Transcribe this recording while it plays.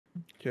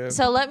Okay.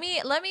 So let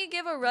me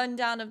give a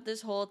rundown of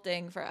this whole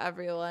thing for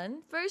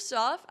everyone. First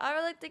off, I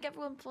would like to thank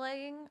everyone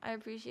playing. I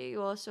appreciate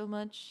you all so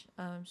much.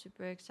 I'm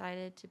super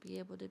excited to be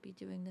able to be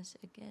doing this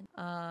again.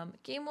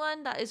 Game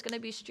 1 that is going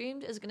to be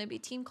streamed is going to be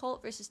Team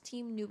Colt versus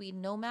Team Newbie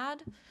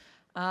Nomad.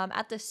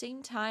 At the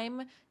same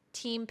time,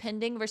 Team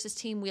Pending versus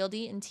Team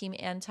Wieldy and Team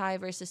Anti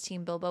versus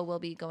Team Bilbo will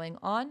be going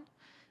on.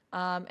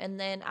 And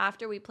then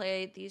after we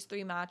play these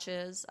 3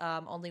 matches,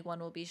 only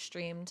one will be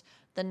streamed.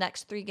 The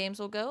next 3 games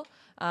will go,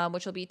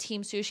 which will be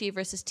Team Sushi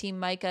versus Team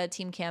Micah,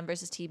 Team Cam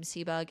versus Team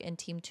Seabug, and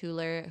Team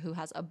Tuller, who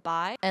has a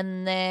bye.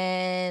 And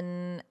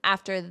then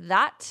after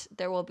that,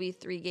 there will be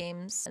 3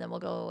 games, and then we'll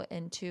go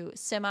into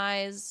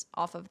semis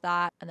off of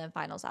that, and then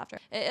finals after.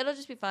 It'll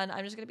just be fun.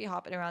 I'm just going to be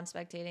hopping around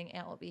spectating.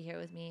 Ant will be here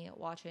with me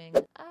watching.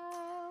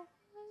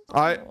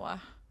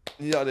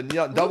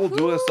 Yeah, double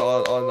duelist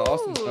on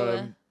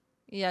Austin.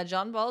 Yeah,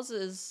 John Balls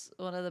is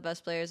one of the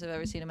best players I've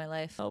ever seen in my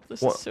life. Oh,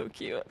 this What? is so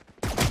cute.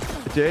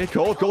 Okay,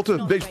 Colt to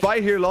a big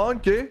fight here long,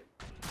 okay?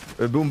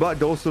 Boombot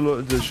goes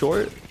to the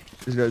short.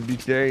 He's going to be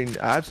clearing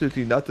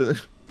absolutely nothing.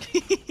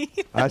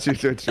 Actually,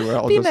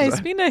 Be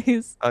nice, be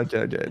nice.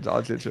 Okay.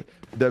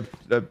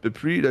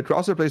 The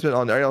crosser placement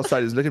on Ariel's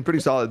side is looking pretty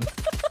solid.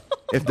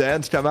 If the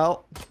ends come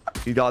out,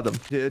 he got them.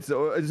 It's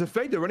a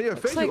fake. They're running a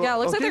fake.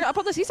 Looks like they're up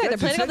on the C side. They're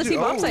planning on the C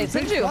bomb site.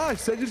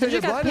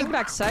 Sinju got ping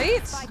back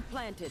sites.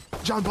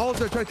 John Paul's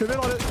trying to come in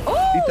on it.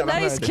 Oh,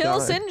 nice kill,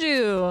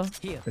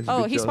 Sinju.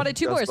 Oh, he spotted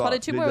 2 more.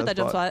 Spotted 2 more with that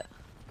jump spot.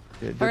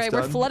 All right,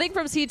 we're flooding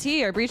from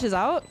CT. Our breach is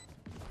out.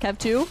 Kev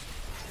 2.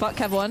 Fuck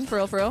Kev 1.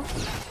 For real.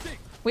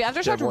 We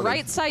aftershocked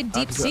right side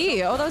deep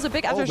C. Oh, that was a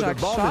big aftershock.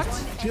 Shocked.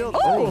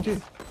 Oh!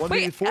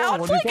 Wait, on flank! Ariel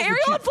on flank!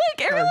 Ariel on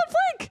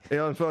flank!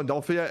 Ariel on flank.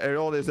 Don't forget,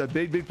 Ariel is a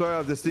big player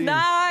of this team.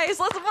 Nice!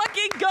 Let's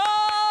fucking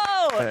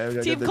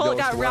go! Team Colt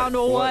got round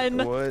 1.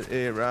 What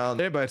a round.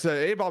 Hey, but it's an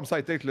A-bomb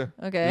site, technically.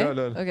 Okay.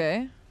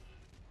 Okay.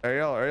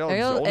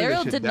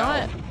 Ariel did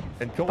not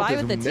buy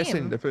with the missing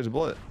team. The first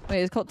bullet.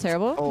 Wait, is Colt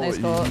terrible? Oh, nice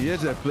Colt. He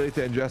is a play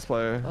to undress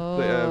player.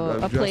 Oh,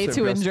 a play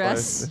to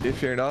undress.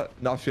 If you're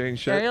not fearing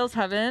shit. Ariel's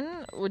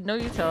heaven with no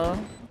util.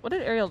 What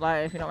did Ariel buy,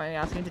 if you don't mind me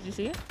asking? Did you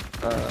see?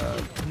 I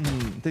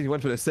think he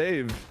went for the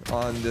save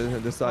on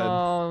the side.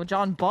 Oh,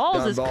 John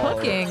Balls is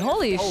cooking.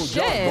 Holy shit.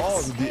 John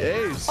Balls, the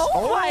ace.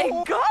 Oh my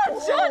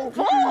god, John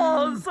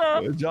Balls.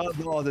 John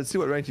Balls. Let's see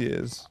what rank he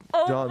is.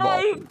 Oh John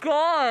my Balls.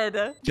 god.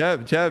 Kev.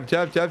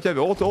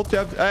 Ult,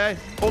 Kev. Hey,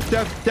 ult,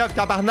 Kev,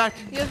 tabarnak.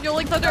 He has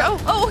fueling thunder. No,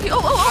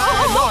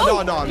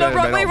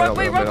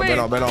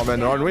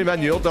 wrong way,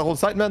 man. You ult the whole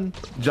site, man.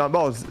 John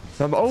Balls.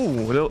 What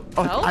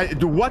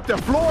the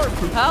floor?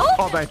 Help?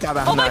 Oh my god,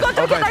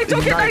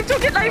 don't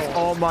get knife.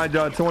 Oh my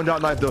god, someone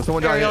got knifed though.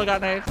 Ariel got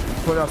knifed.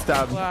 Someone got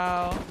stabbed.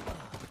 Wow.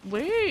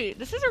 Wait,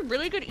 this is a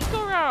really good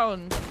eco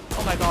round.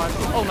 Oh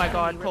my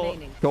god,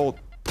 Colt.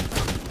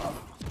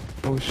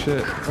 Oh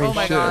shit. Oh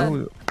my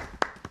god.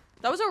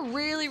 That was a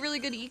really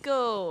good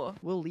eco.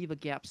 We'll leave a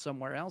gap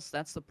somewhere else.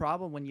 That's the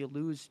problem when you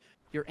lose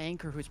your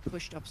anchor who's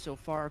pushed up so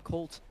far.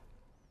 Colt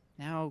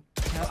now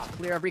has to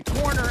clear every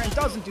corner and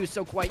doesn't do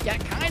so quite yet.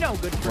 Kaino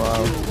good for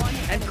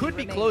 2 and could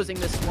be closing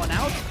this one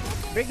out.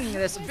 Rigging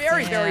this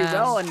very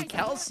well, and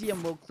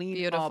Calcium will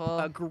clean up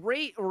a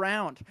great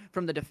round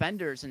from the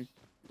defenders, and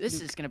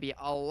this is going to be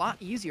a lot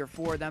easier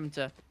for them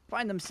to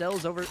find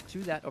themselves over to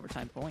that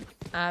overtime point.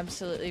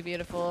 Absolutely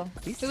beautiful.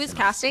 Who is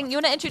casting? You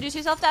want to introduce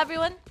yourself to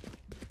everyone?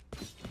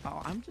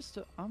 Oh, I'm just,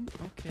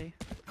 okay.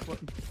 What,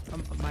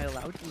 am I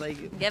allowed to,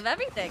 like... Give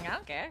everything, I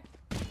don't care.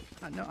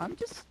 No, I'm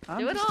just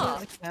Do it all.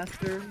 a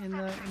caster in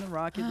the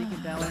Rocket League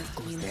and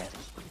Valorant team.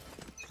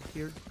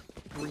 Tier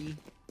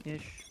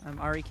 3-ish. I'm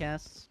Ari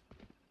casts.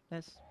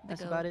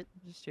 That's about it.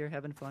 Just here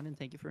having fun, and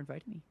thank you for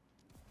inviting me.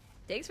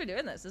 Thanks for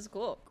doing this. This is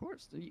cool. Of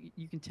course.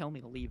 You can tell me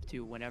to leave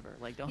too whenever.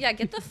 Like, don't. Yeah,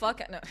 get the fuck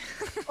out. No.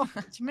 Oh,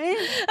 man.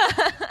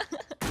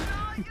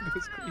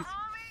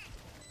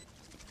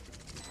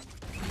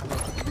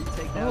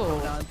 Take that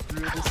one down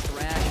through this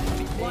rack.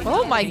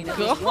 Oh my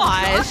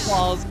gosh.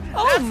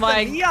 Oh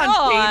my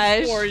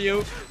gosh. For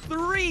you.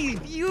 3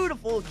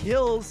 beautiful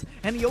kills,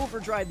 and the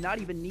overdrive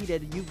not even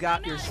needed. You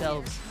got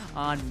yourselves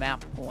on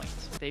map point.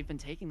 They've been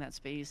taking that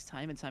space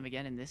time and time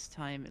again, and this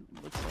time it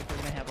looks like they're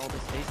gonna have all the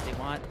space they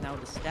want. Now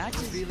the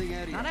Stacks is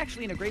not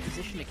actually in a great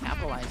position to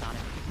capitalize on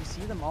it. You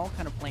see them all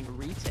kind of playing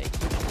retake.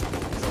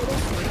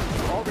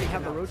 You already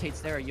have the rotates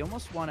there. You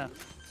almost want to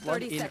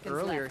flood in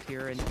earlier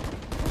here, and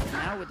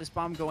now with this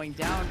bomb going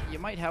down, you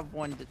might have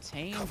one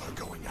detained.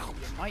 You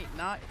might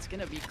not. It's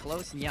gonna be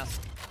close, and yes,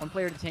 one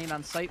player detained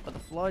on site, but the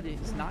flood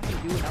is not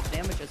gonna do enough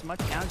damage as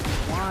much as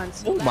he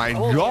wants. Oh my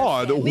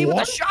god! Leave with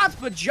the shots,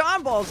 but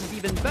John Balls is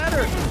even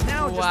better.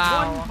 Now just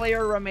one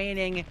player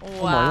remaining.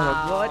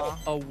 Wow. What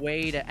a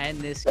way to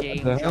end this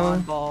game.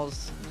 John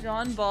Balls.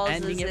 John Balls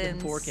ending is it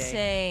with 4K.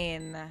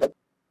 insane.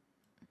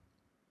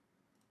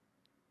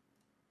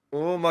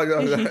 Oh my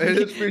god, it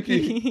is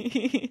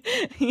freaky.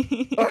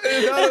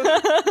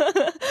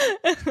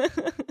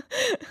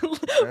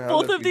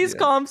 Both of these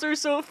comps are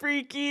so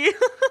freaky.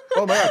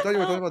 Oh my god, I thought you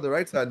were talking about the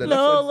right side. The no,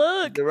 left side,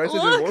 look. The right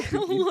side is more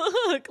freaky.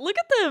 Look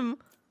at them.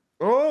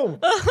 Oh.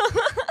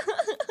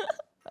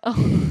 Oh.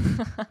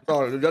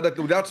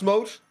 Without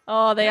smokes.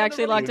 Oh, they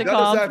actually locked a Got the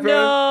comp. Cypher.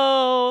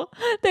 No,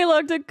 they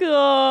locked a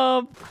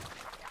comp.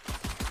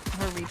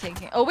 We're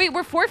retaking. Oh wait,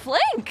 we're 4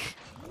 flank.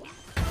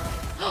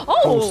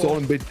 Oh,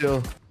 stolen big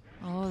kill.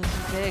 Oh, this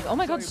is big. Oh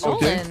my god,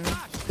 stolen. Okay.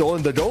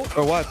 Stolen the goat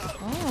or what?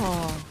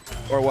 Oh.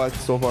 Or what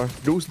so far?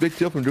 Deuce, big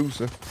kill from Deuce.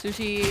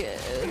 Sushi,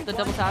 the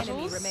double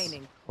satchels.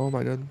 Oh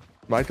my god.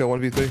 Micah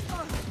 1v3.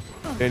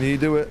 Can he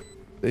do it?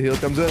 The heal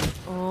comes in.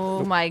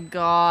 Oh my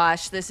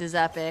gosh, this is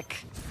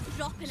epic.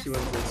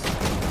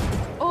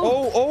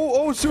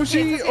 Oh,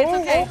 Sushi. It's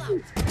okay.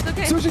 It's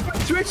okay. Sushi got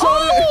tricks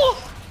on it.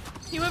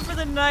 He went for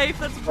the knife.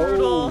 That's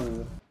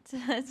brutal.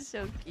 That's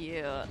so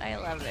cute. I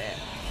love it.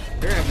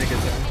 You're gonna make it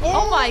there.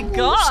 Oh my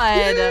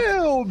god.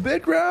 Still,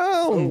 big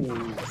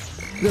round.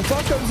 The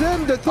third comes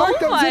in. The third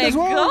comes in as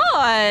well. Oh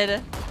my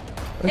god.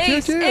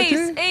 Ace,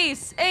 Okay.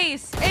 ace.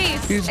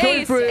 He's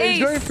going for it.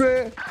 He's going for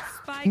it.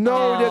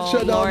 No, he gets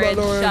shut down by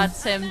Lauren.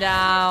 Shuts him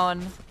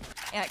down.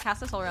 Yeah,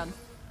 cast this whole round.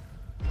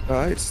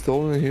 Alright,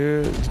 stolen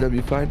here. He's gonna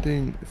be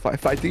fighting.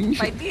 Fighting?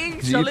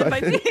 Stolen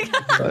fighting.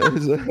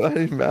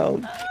 Fighting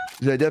mount.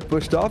 They get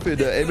pushed off. The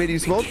M80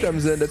 smoke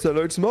comes in. That's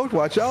alert smoke.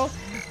 Watch out.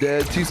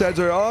 The T sides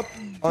are up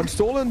on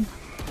stolen.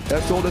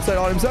 That's stolen the side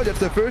on himself. That's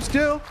the first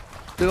kill.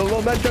 The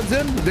little man comes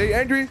in. Very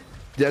angry.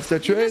 That's the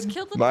trade.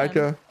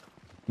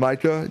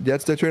 Micah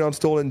gets the trade on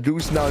stolen.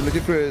 Deuce now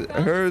looking for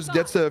hers.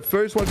 Gets the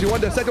first one.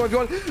 The second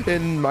one.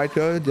 And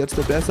Micah gets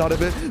the best out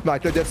of it.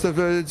 Micah gets the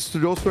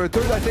goes for a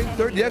third, I think.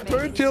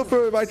 Third kill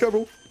for Micah,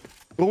 bro.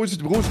 Bro's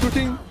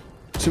cooking.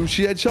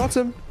 Sushi headshots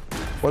him.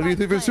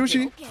 1v3 for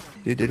Sushi.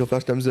 The Diggle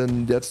flash comes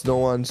in. Gets no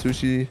one.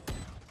 Sushi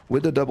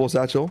with the double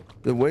satchel.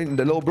 The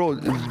little bro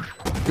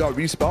got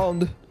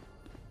respawned.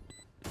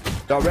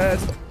 Got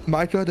res.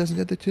 Micah doesn't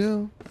get the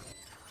kill.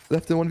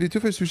 Left the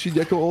 1v2 for Sushi.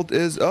 Gecko ult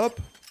is up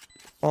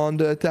on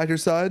the attacker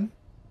side.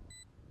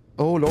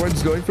 Oh,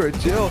 Lauren's going for a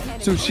kill.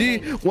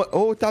 Sushi. What?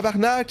 Oh,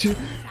 tabarnak.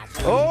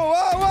 Oh,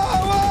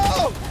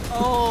 wow.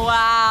 Oh,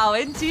 wow.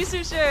 NT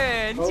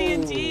Susher.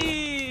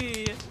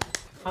 TNT.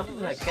 How did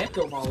that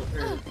Gecko model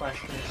for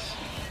questions?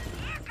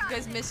 You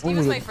guys, Misty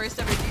was my first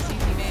ever DC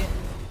teammate.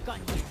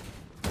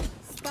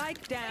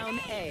 Spike down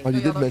A. Oh,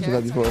 you did mention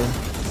that before.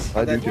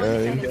 I do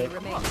care.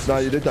 No,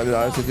 you did tell me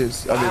that. I think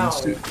it's. I mean,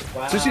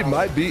 Sushi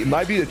might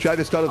be the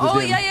Travis Scott of the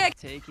game. Yeah.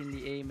 Taking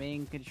the A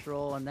main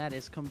control, and that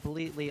is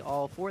completely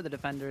all for the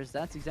defenders.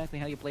 That's exactly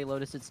how you play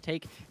Lotus. It's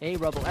take a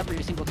rubble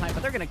every single time,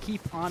 but they're going to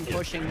keep on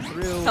pushing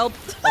through. Help.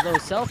 Although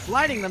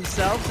self-blinding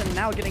themselves and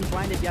now getting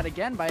blinded yet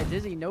again by a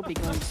Dizzy. Nobody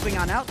going to swing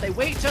on out. They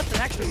wait just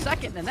an extra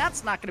second, and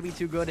that's not going to be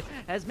too good,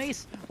 as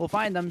Mace will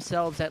find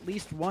themselves at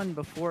least one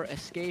before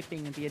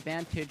escaping. The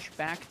advantage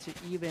back to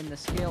even. The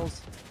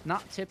scales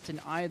not tipped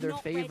in either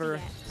favor.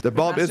 The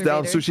bomb is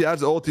down. Sushi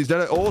adds ult. He's done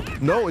an ult.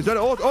 No, he's done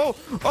an ult.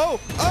 Oh.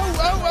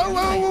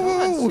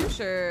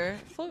 Sure.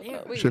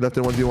 Should have left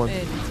in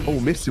 1v1. Oh,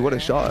 Misty, what a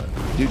shot.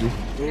 GG.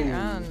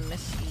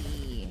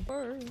 Misty.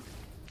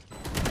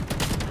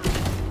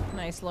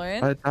 Nice,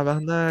 Lauren.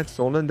 Tabarnak.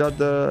 Stolen got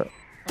the.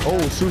 Oh,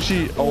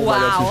 Sushi. Oh wow. My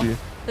god, Sushi.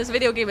 This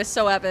video game is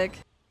so epic.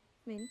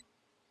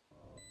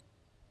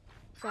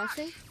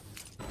 Flashing.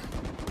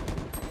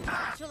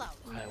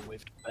 I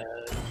whiffed bad.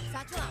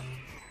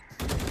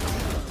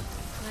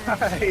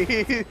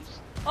 Nice.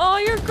 Oh,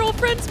 your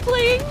girlfriend's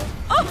playing.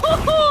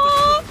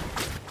 Oh.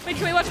 Wait,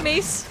 can we watch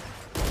Mace?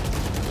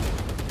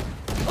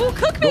 Oh,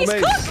 cook Mace.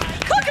 Mace.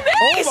 Cook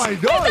Mace. Oh my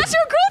god. That's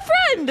your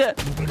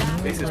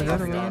girlfriend. Mace is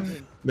popping off.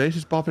 Mace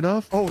is popping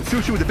off. Oh,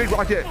 Sushi with the big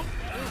rocket.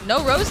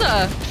 No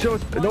Rosa.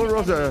 No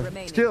Rosa.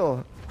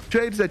 Still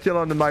trades that kill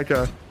on the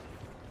Micah.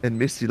 And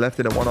Misty left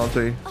in a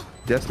 1-on-3.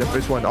 That's the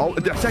first one. Oh,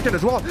 the second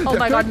as well. Oh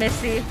my god,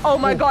 Misty. Oh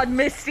my god,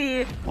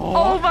 Misty.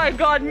 Oh my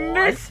god,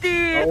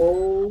 Misty.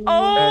 Oh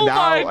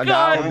my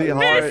god, Misty.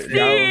 Now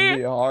it'll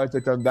be hard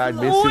to come back.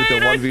 Misty with the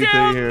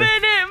 1v3 here.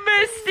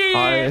 Misty.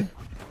 And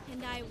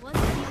I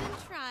wasn't even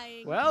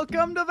trying.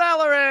 Welcome to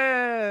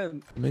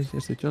Valorant. Mace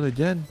gets the kill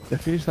again. The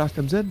Phoenix Flash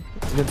comes in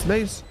against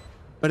Mace.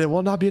 But it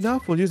will not be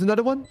enough. We'll use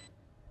another one.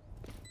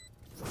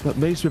 But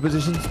Mace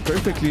repositions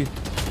perfectly.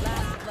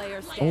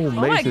 Oh,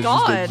 Mace is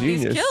just a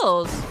genius. These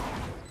kills.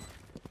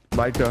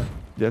 Micah,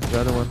 that's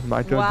another one.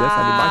 Micah,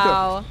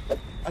 wow.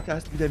 Micah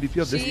has to be the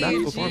MVP of this match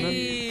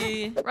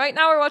performance. Right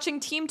now we're watching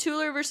Team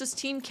Tuller versus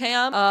Team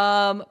Cam.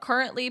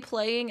 Currently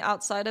playing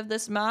outside of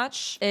this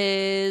match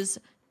is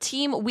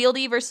Team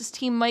Wieldy versus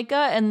Team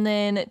Micah, and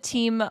then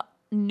Team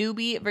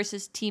Newbie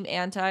versus Team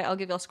Anti. I'll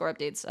give y'all score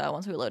updates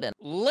once we load in.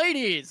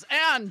 Ladies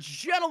and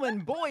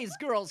gentlemen, boys,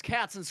 girls,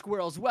 cats, and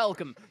squirrels,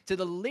 welcome to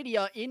the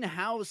Lidyuh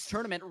in-house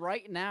tournament.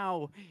 Right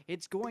now,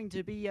 it's going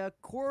to be a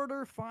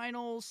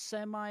quarterfinal,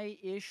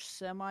 semi-ish,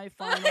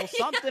 semi-final,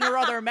 something or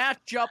other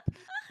matchup.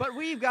 But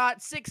we've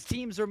got 6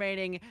 teams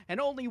remaining, and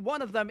only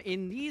one of them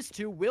in these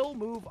two will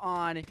move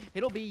on.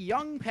 It'll be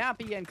Young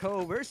Pappy and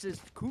Co.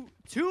 versus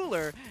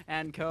Tuller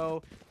and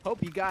Co.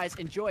 Hope you guys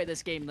enjoy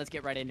this game. Let's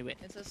get right into it.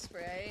 It's a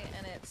spray,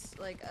 and it's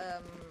like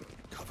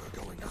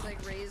it's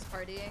like Ray's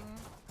partying,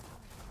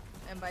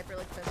 and Viper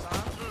like piss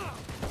off,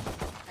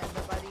 and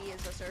the buddy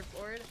is a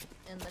surfboard,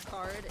 and the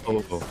card is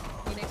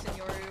Phoenix and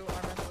Yoru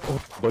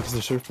What's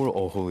the surfboard?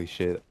 Oh, holy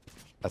shit.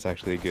 That's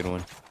actually a good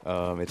one.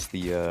 It's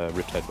the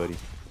Riptide Buddy.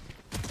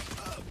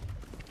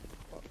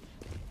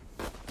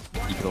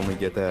 You could only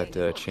get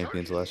that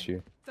Champions last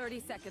year. 30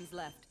 seconds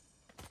left.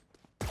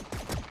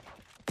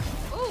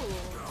 Ooh.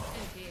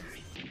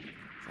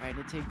 Trying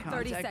to take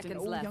 30 contact.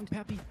 seconds And, left. young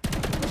Peppy.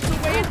 Puts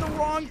away at the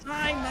wrong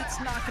time. That's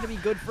not going to be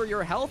good for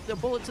your health. The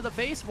bullet to the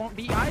face won't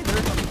be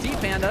either.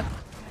 T-Panda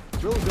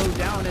will go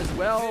down as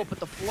well, but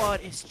the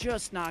flood is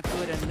just not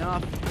good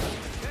enough.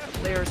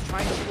 Players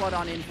trying to flood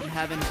on in from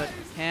heaven, but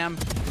Cam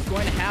is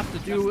going to have to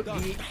do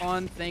the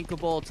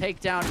unthinkable.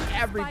 Take down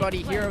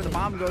everybody here. The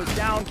bomb goes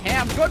down.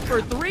 Cam good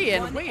for 3,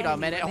 and wait a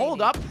minute,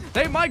 hold up.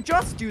 They might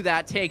just do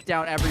that. Take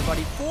down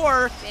everybody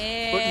 4, but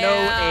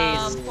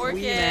no ace. 4K.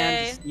 We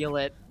man to steal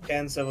it.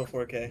 Can sell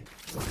 4K.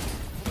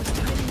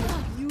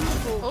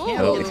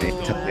 Oh, it's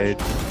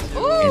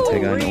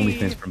Anti-God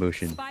OnlyFans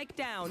promotion. Spike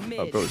down Oh,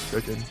 mid. bro,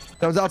 stricken.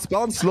 Comes out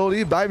spawn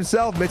slowly by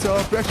himself, makes a lot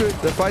of pressure.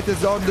 The fight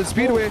is on the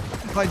speedway.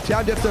 And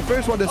Cam gets the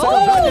first one. The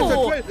second Brad gets the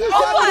twin.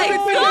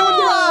 Oh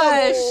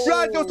my gosh!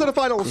 Brad goes to the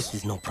finals. This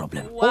is no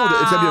problem. Oh,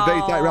 it's gonna be a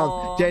very tight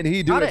Wow. round. Can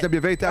he do Got it? It's gonna be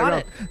a very tight Got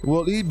round. it.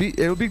 Will he be?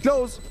 It'll be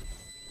close.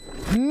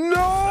 No!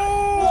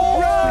 Oh,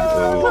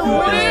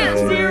 Brad!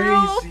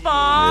 no. 0-5.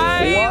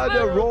 What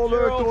a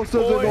roller coaster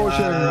of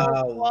emotion.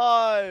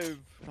 Wow.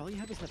 All you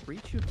have is that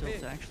breach tilt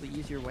to actually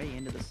ease your way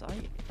into the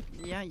site.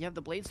 Yeah, you have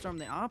the blade storm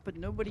the op, but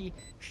nobody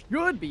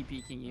should be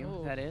peeking you.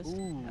 Ooh. That is.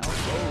 Elbow,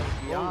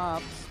 the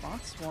op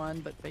spots one,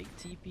 but fake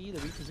TP, the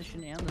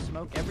reposition, and the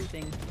smoke,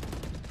 everything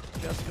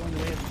just going the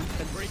way of the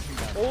defense.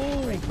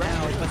 Right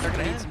now, but they're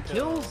gonna need some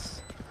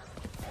kills.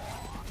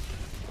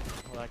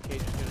 Well, that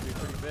cage is gonna be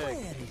pretty big.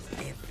 Where is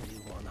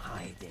everyone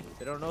hiding?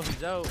 They don't know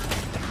he's out.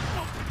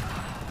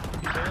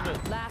 Panda.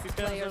 Last Two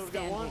Pandas player out, we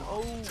got one. standing.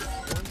 Oh, one.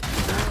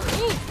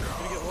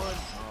 Gonna get one.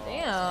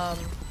 Damn.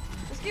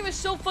 This game is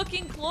so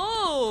fucking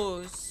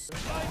close.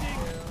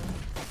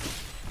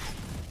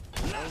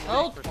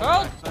 Help!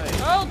 Help!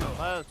 Help!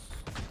 Less.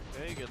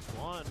 Okay, he gets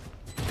one.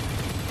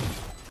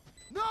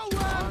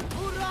 Nowhere to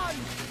run!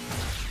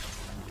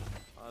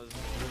 This is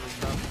really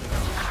tough.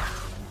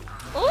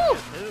 Ooh!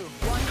 Two.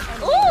 One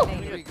enemy Ooh!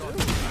 remaining.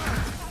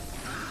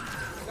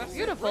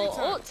 Beautiful.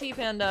 Ult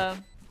T-Panda.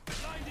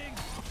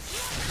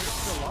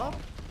 Still up,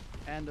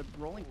 and a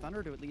rolling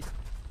thunder to at least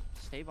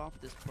stave off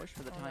this push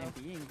for the time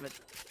being, but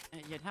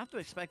you'd have to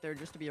expect there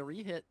just to be a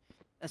rehit,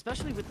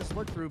 especially with this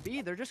look through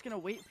B. They're just going to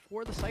wait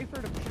for the Cypher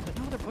to push, but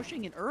no, they're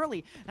pushing in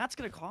early. That's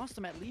going to cost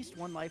them at least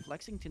 1 life.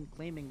 Lexington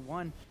claiming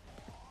 1.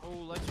 Oh,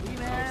 let's Three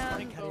go. man.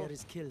 My carrier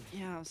is killed.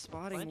 Yeah,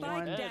 spotting Spike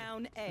 1. Spike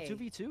down A.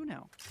 2v2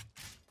 now.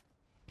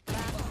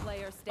 Last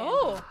player standing.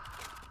 Oh!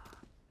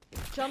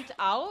 Jumped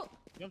out?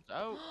 Jumped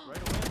out right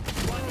away.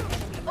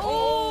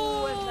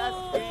 Oh!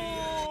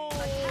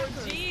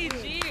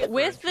 GG.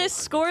 With this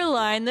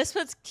scoreline, this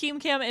puts Team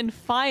Cam in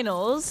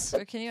finals.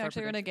 Or can you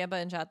actually run a Gamba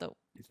in chat though?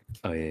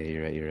 Oh yeah,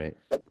 you're right. You're right.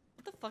 What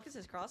the fuck is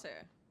this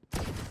crosshair?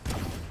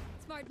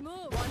 Smart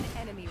move. 1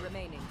 enemy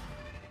remaining.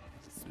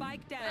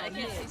 Spike down I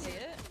mid. can't see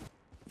it.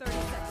 30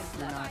 seconds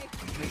You're left.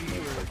 not. Maybe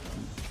you were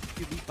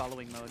QB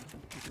following mode.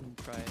 You can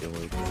try it. Don't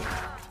worry.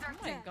 Oh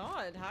my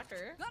god,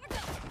 hacker.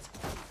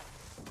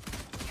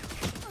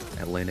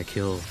 Atlanta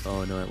kill.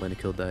 Oh no, Atlanta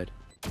kill died.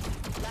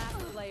 Last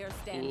player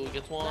standing. Ooh,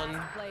 gets one.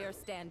 Last player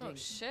standing. Oh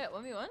shit,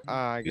 1v1?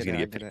 I He's get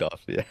gonna it. get picked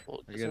off. Yeah.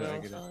 I get it. I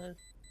get it.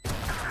 Wow.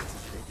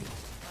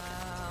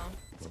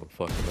 Oh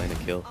fuck, Atlanta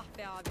kill. Ah,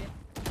 be abi.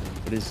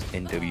 What does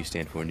NW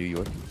stand for? New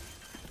York.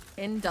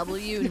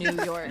 NW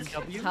New York.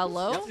 NW?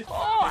 Hello?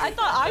 Oh, I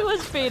thought I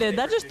was faded.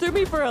 That just threw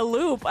me for a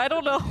loop. I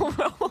don't know,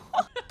 bro.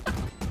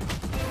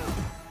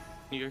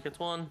 New York gets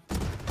one.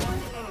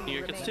 Enemy New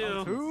York gets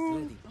remaining.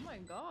 two. Oh my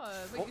god.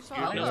 Wait, you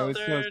saw New York that? gets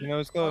it's close. third. You know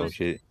it's Oh close.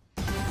 shit.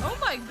 Oh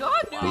my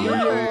god, New New York!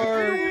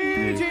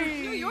 York.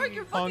 New York,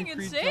 you're fucking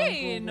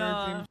insane!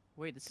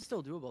 Wait, this is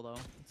still doable though.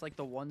 It's like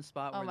the one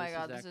spot Oh where my this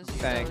god, this is actually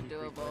so Bang.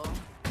 doable.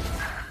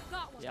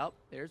 Yep,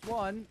 there's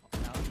one.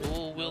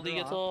 Oh, Wildy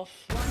gets off.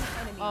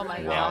 Enemy Oh my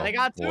remaining. god. Wow, they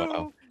got 2.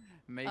 Wow.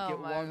 Make Oh it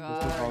my 1.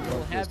 god.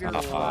 You'll have your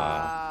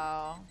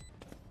Wow.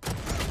 You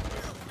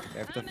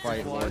have to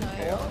fight One. one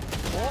tail.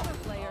 Last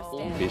player Oh.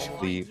 standing.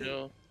 Basically,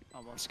 Two.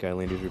 Almost.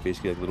 Skylanders are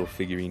basically like little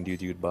figurine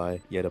dudes you would buy.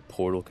 You had a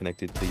portal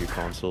connected to your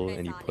console,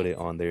 and you put it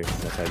on there, and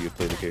that's how you would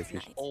play the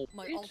characters. Oh,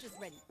 My ult is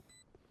ready.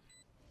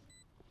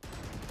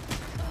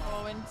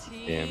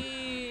 ONT. Damn.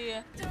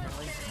 You get at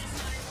least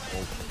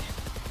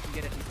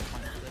a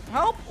point with it.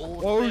 Help!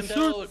 Oh, stand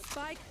shoot. out.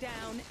 Spike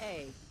down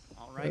A.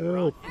 Alright,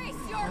 run. Face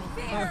your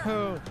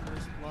fear.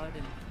 First blood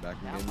and Back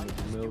that again might with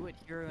the just do milk. it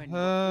here in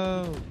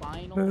Help. the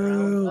final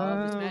round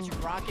of this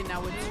magic rocket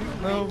now with 2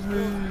 Help kills, me.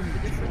 the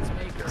difference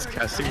maker. This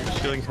casting is And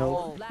showing help.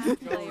 all Last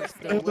player goes the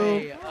standing.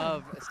 way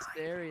of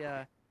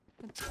Asteria.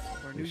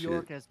 Or New shit.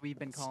 York as we've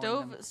been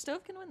calling them.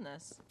 Stove can win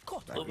this.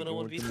 Living in a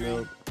With the 1v3.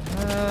 milk.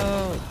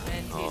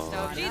 NT Oh.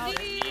 Stove.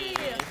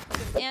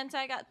 GG!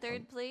 Anti got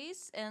 3rd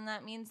place, and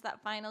that means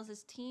that finals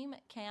is Team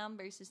Cam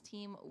versus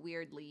Team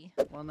Weirdly.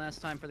 One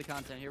last time for the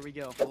content. Here we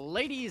go.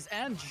 Ladies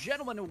and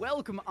gentlemen,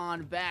 welcome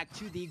on back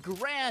to the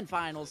grand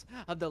finals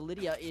of the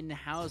Lidyuh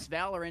in-house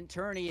Valorant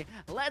tourney.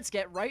 Let's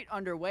get right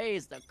underway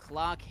as the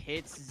clock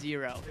hits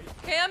 0.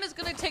 Cam is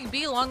gonna take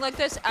B long like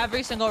this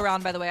every single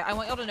round, by the way. I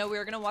want y'all to know we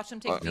are gonna watch him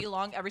take B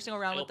long every single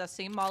round with that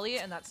same molly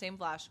and that same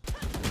flash.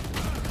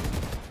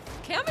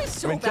 Cam is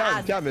so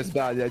bad. Cam is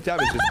bad. Yeah, Cam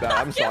is just bad.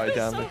 I'm sorry,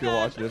 Cam, so if you're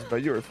watching this,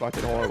 but you're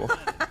fucking horrible.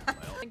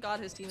 Thank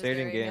God his team is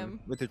carrying him.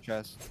 with your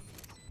chest.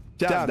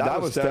 Cam, that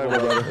was terrible,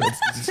 brother.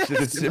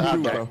 It's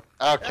improved, bro.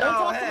 Okay.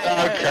 All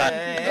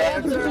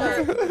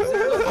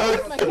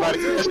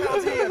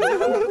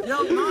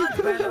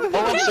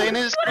I'm saying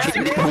is,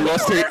 who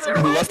lost it?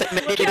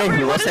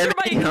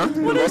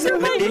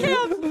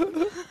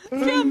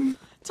 Cam,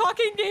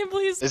 talking game,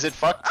 please. Is it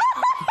fucked?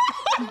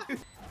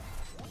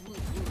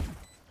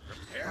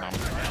 Last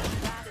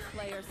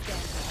player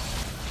standing.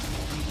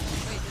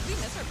 Wait, did we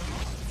miss our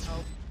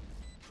promo?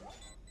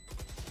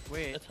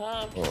 Wait. It's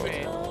up.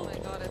 Wait. Oh my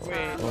God, it's Wait.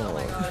 hot. Oh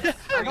my God.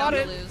 I'm down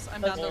to lose.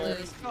 I'm down to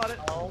lose. Got it.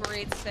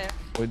 Great stick.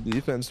 With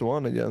defense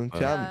one again.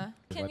 Cam.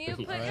 Can you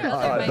put Alright. your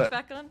other mic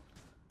back on?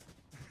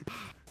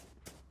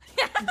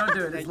 Don't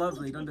do it. It's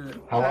lovely. Don't do it.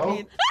 Hello?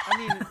 I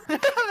mean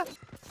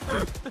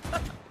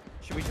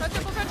should we just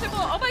Front triple.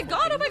 Oh my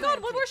God,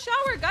 one more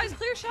shower. Guys,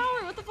 clear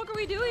shower. What the fuck are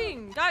we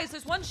doing? Guys,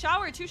 there's 1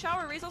 shower, 2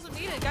 shower. Raise also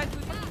needed. Guys,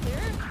 we can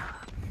clear.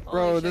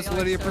 Bro, Holy this shit,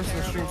 y'all are Lidyuh so person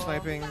is stream terrible.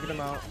 sniping. Get him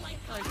out.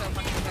 Y'all are so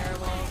fucking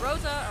terrible.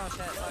 Rosa. Oh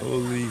shit. Fuck.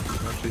 Holy,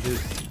 actually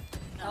hit.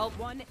 Help.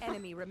 One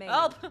enemy remaining.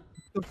 Help.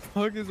 The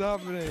fuck is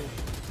happening?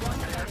 One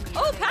enemy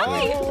Oh, remaining.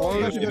 Pally.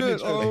 Oh, shit.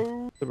 shit.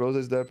 Oh. The Rose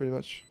is there pretty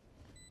much.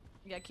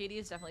 Yeah, Katie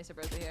is definitely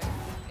Sabrosa here.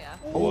 Yeah.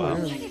 Oh,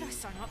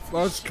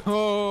 Let's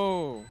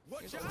go.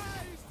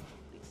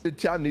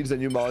 Cam needs a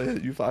new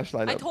molly. You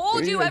flashlight I up.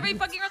 told you every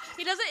fucking round.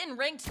 He does it in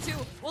ranked too.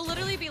 We'll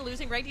literally be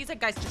losing ranked. He's like,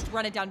 guys, just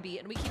run it down B,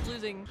 and we keep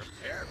losing.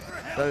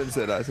 I didn't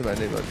say that. I said my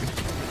name.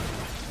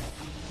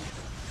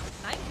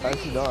 9-3.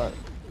 Actually not.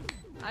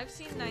 I've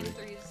seen 9-3s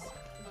before.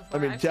 I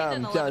mean, I've seen Cam,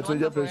 an Cam, 11-1 so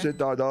you up for before. shit,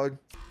 dog.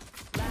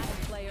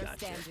 Last player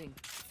standing.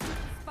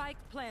 Spike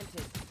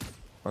planted.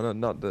 Oh, no,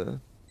 not the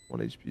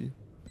 1 HP.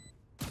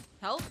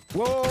 Help.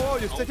 Whoa,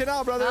 you're sticking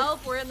out, brother.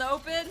 Help. We're in the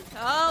open.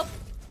 Help.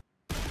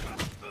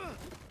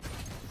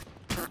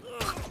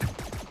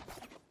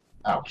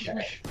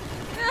 Okay.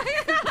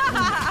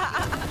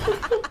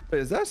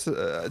 Wait, is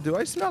that, do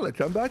I smell a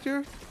comeback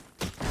here?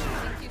 I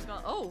think you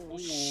smell. Oh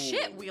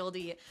shit,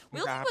 Wieldy.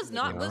 Wieldy was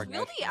not. Was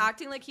Wieldy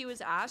acting like he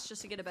was ass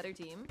just to get a better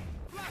team?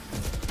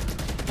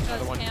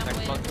 Does Cam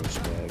win?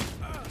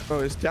 Oh,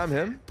 is Cam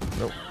him?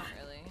 Nope. Not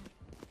really.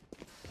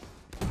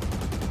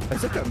 I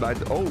said comeback.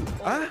 Oh,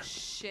 ah.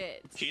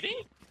 Shit.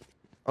 Cheating?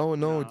 Oh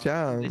no,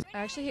 Cam. I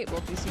actually hate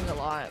both these teams a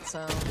lot,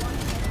 so.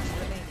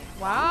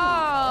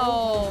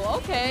 Wow.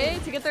 Okay,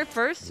 to get their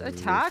first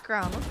attack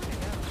round. Look at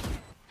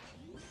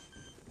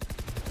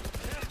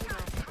they go.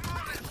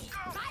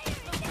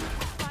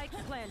 Spike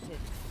planted.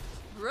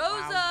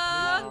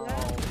 Rosa.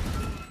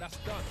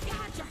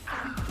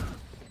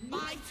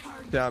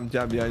 Cam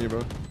behind you,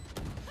 bro.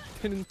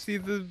 Didn't see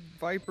the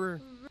Viper.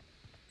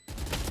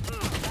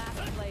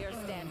 Last player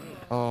standing.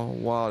 Oh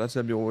wow, that's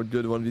gonna be a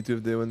good 1v2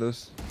 if they win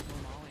this.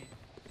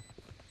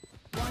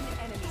 One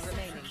enemy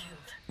remaining.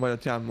 Why not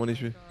Cam? 1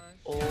 HP.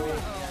 Oh my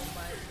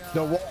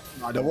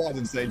God. The wall is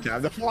insane,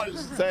 Cam. The wall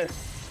is insane.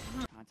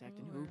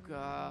 contacting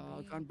hookah,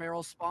 gun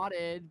barrel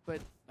spotted,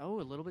 but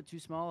oh, a little bit too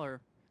small. Or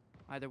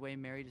either way,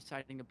 Mary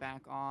deciding to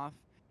back off.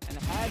 And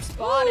the head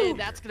spotted.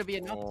 That's gonna be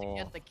enough to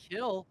get the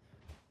kill.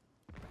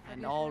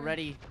 And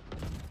already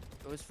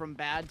goes from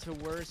bad to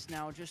worse.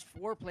 Now just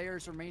 4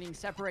 players remaining,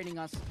 separating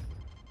us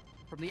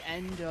from the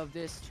end of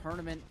this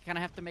tournament. Kind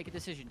of have to make a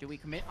decision. Do we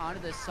commit onto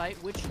this site?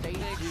 Which they do.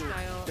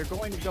 They're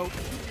going to go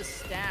through the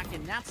stack,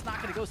 and that's not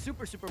going to go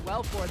super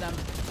well for them.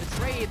 The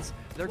trades,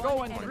 they're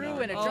going through,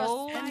 and it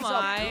just ends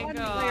up one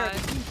player.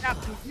 The team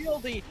captain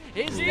Wieldy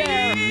is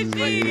there,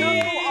 but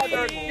no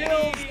other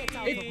kills.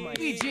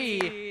 It's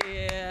GG.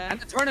 And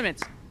the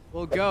tournament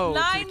will go to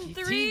the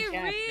 9-3 team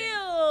captain.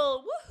 real.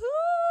 Woohoo!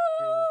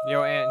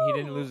 Yo, Ant, he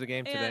didn't lose the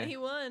game today. And he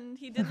won.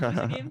 He didn't lose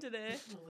the game today.